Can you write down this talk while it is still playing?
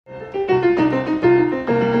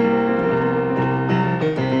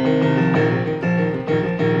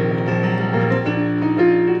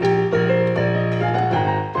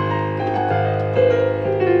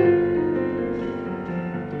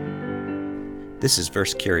This is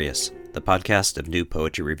Verse Curious, the podcast of new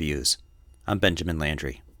poetry reviews. I'm Benjamin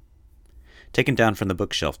Landry. Taken down from the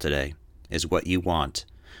bookshelf today is What You Want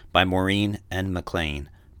by Maureen and McLane's,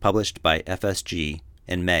 published by FSG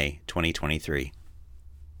in May 2023.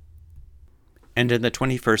 And in the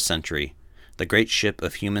 21st century, the great ship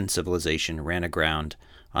of human civilization ran aground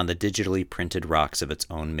on the digitally printed rocks of its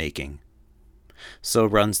own making. So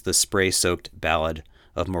runs the spray-soaked ballad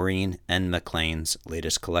of Maureen and McLane's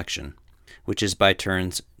latest collection, which is by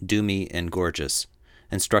turns doomy and gorgeous,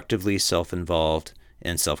 instructively self-involved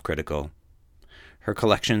and self-critical. Her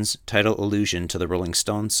collection's title allusion to the Rolling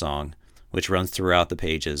Stones song, which runs throughout the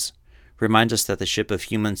pages, reminds us that the ship of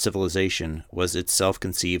human civilization was itself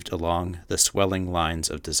conceived along the swelling lines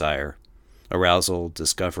of desire, arousal,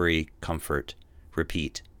 discovery, comfort,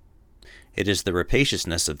 repeat. It is the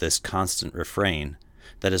rapaciousness of this constant refrain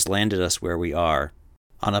that has landed us where we are,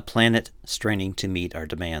 on a planet straining to meet our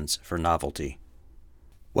demands for novelty.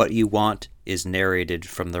 What You Want is narrated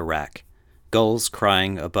from the rack, gulls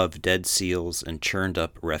crying above dead seals and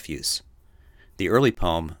churned-up refuse. The early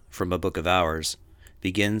poem, From a Book of Hours,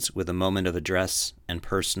 begins with a moment of address and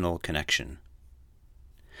personal connection.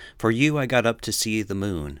 For you I got up to see the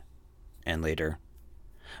moon, and later,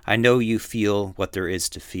 I know you feel what there is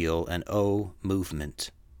to feel, and oh,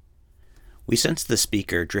 movement. We sense the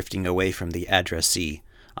speaker drifting away from the addressee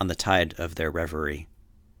on the tide of their reverie.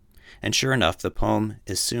 And sure enough, the poem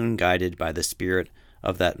is soon guided by the spirit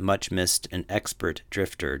of that much-missed and expert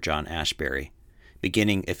drifter John Ashbery,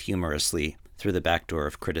 beginning if humorously through the back door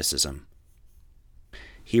of criticism.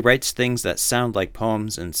 He writes things that sound like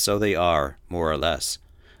poems, and so they are, more or less,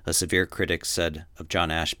 a severe critic said of John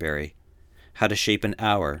Ashbery. How to shape an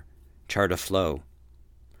hour, chart a flow.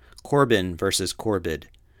 Corbin versus Corbid,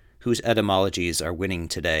 whose etymologies are winning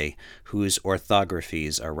today, whose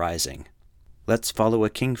orthographies are rising. Let's follow a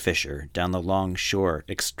kingfisher down the long shore,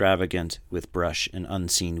 extravagant with brush and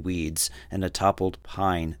unseen weeds, and a toppled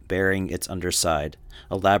pine bearing its underside,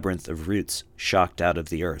 a labyrinth of roots shocked out of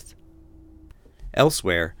the earth.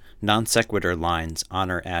 Elsewhere, non sequitur lines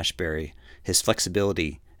honor Ashbery, his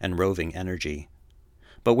flexibility and roving energy.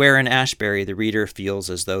 But where in Ashbery the reader feels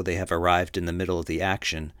as though they have arrived in the middle of the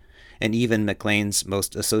action, and even McLane's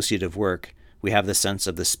most associative work, we have the sense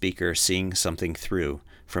of the speaker seeing something through,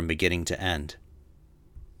 from beginning to end.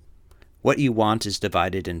 What You Want is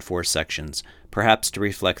divided in 4 sections, perhaps to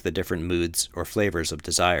reflect the different moods or flavors of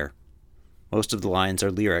desire. Most of the lines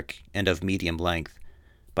are lyric and of medium length,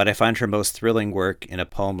 but I find her most thrilling work in a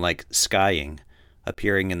poem like Skying,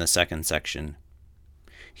 appearing in the 2nd section.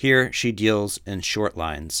 Here she deals in short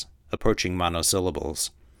lines, approaching monosyllables,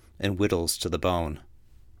 and whittles to the bone.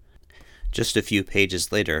 Just a few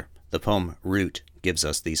pages later, the poem Root gives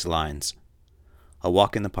us these lines. A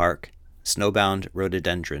walk in the park, snowbound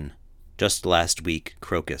rhododendron, just last week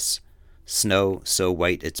crocus, snow so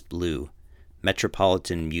white it's blue,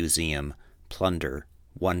 Metropolitan Museum, plunder,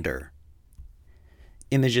 wonder.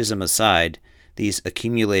 Imagism aside, these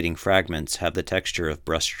accumulating fragments have the texture of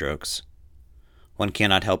brushstrokes. One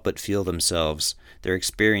cannot help but feel themselves, their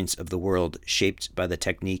experience of the world shaped by the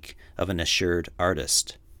technique of an assured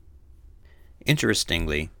artist.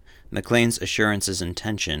 Interestingly, McLane's assurance is in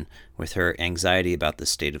tension with her anxiety about the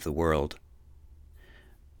state of the world.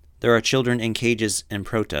 There are children in cages and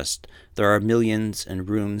protest. There are millions and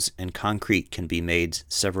rooms, and concrete can be made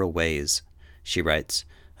several ways, she writes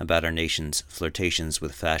about our nation's flirtations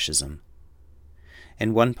with fascism.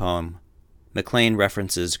 In one poem, McLane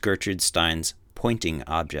references Gertrude Stein's pointing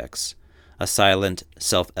objects, a silent,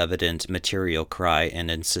 self-evident material cry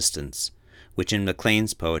and insistence, which in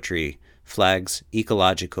McLane's poetry flags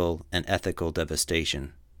ecological and ethical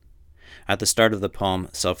devastation. At the start of the poem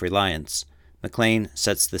Self-Reliance, McLane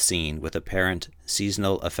sets the scene with apparent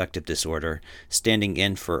seasonal affective disorder standing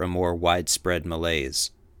in for a more widespread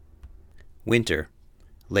malaise. Winter,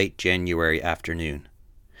 late January afternoon.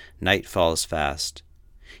 Night falls fast.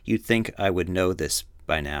 You'd think I would know this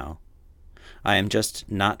by now. I am just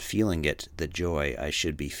not feeling it, the joy I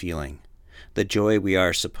should be feeling, the joy we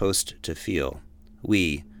are supposed to feel,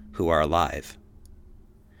 we who are alive.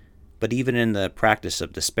 But even in the practice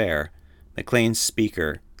of despair, McLane's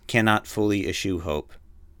speaker cannot fully eschew hope.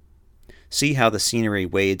 See how the scenery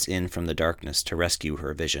wades in from the darkness to rescue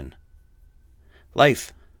her vision.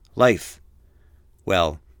 Life! Life!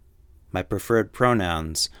 Well, my preferred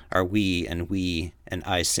pronouns are we, and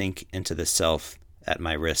I sink into the self at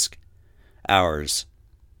my risk. Ours.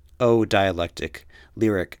 Oh, dialectic,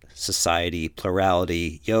 lyric, society,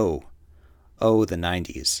 plurality, yo! Oh, the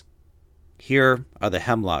 90s. Here are the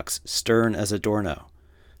hemlocks, stern as Adorno,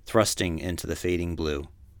 thrusting into the fading blue.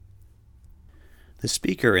 The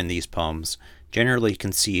speaker in these poems generally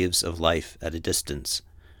conceives of life at a distance,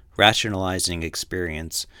 rationalizing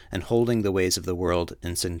experience and holding the ways of the world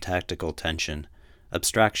in syntactical tension,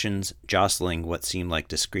 abstractions jostling what seem like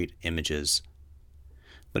discrete images.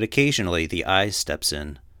 But occasionally the I steps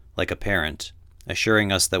in, like a parent,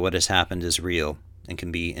 assuring us that what has happened is real and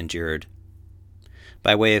can be endured.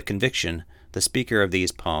 By way of conviction, the speaker of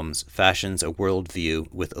these poems fashions a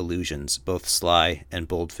worldview with allusions, both sly and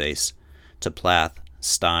boldface, to Plath,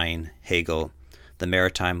 Stein, Hegel, the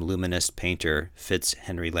maritime luminist painter Fitz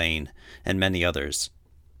Henry Lane, and many others.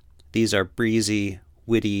 These are breezy,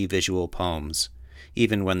 witty visual poems,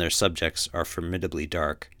 even when their subjects are formidably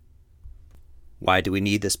dark. Why do we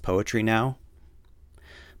need this poetry now?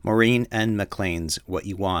 Maureen and McLane's What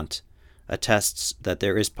You Want attests that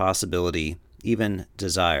there is possibility, even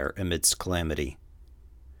desire, amidst calamity.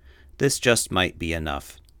 This just might be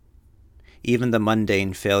enough. Even the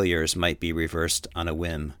mundane failures might be reversed on a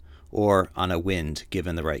whim, or on a wind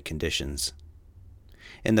given the right conditions.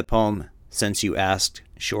 In the poem Since You Asked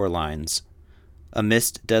Shorelines, a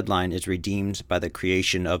missed deadline is redeemed by the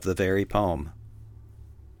creation of the very poem.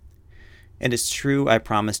 And it's true I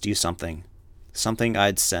promised you something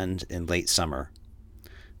I'd send in late summer.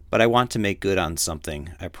 But I want to make good on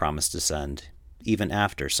something I promised to send, even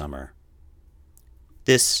after summer.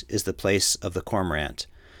 This is the place of the cormorant,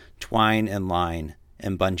 twine and line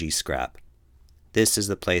and bungee scrap. This is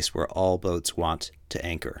the place where all boats want to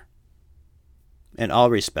anchor. In all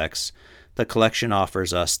respects, the collection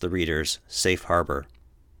offers us, the readers, safe harbor.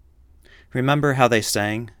 Remember how they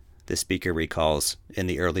sang, the speaker recalls, in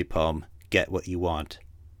the early poem, Get What You Want.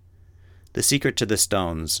 The secret to the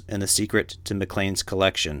stones, and the secret to McLane's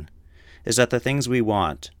collection, is that the things we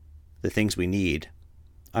want, the things we need,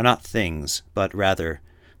 are not things, but rather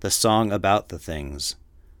the song about the things,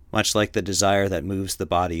 much like the desire that moves the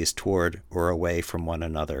bodies toward or away from one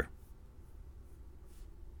another.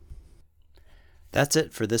 That's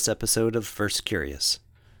it for this episode of Verse Curious.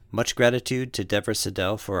 Much gratitude to Deborah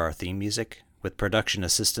Siddell for our theme music, with production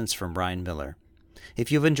assistance from Ryan Miller.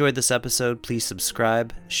 If you've enjoyed this episode, please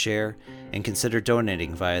subscribe, share, and consider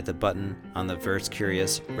donating via the button on the Verse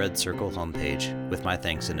Curious Red Circle homepage, with my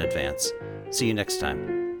thanks in advance. See you next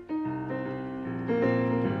time.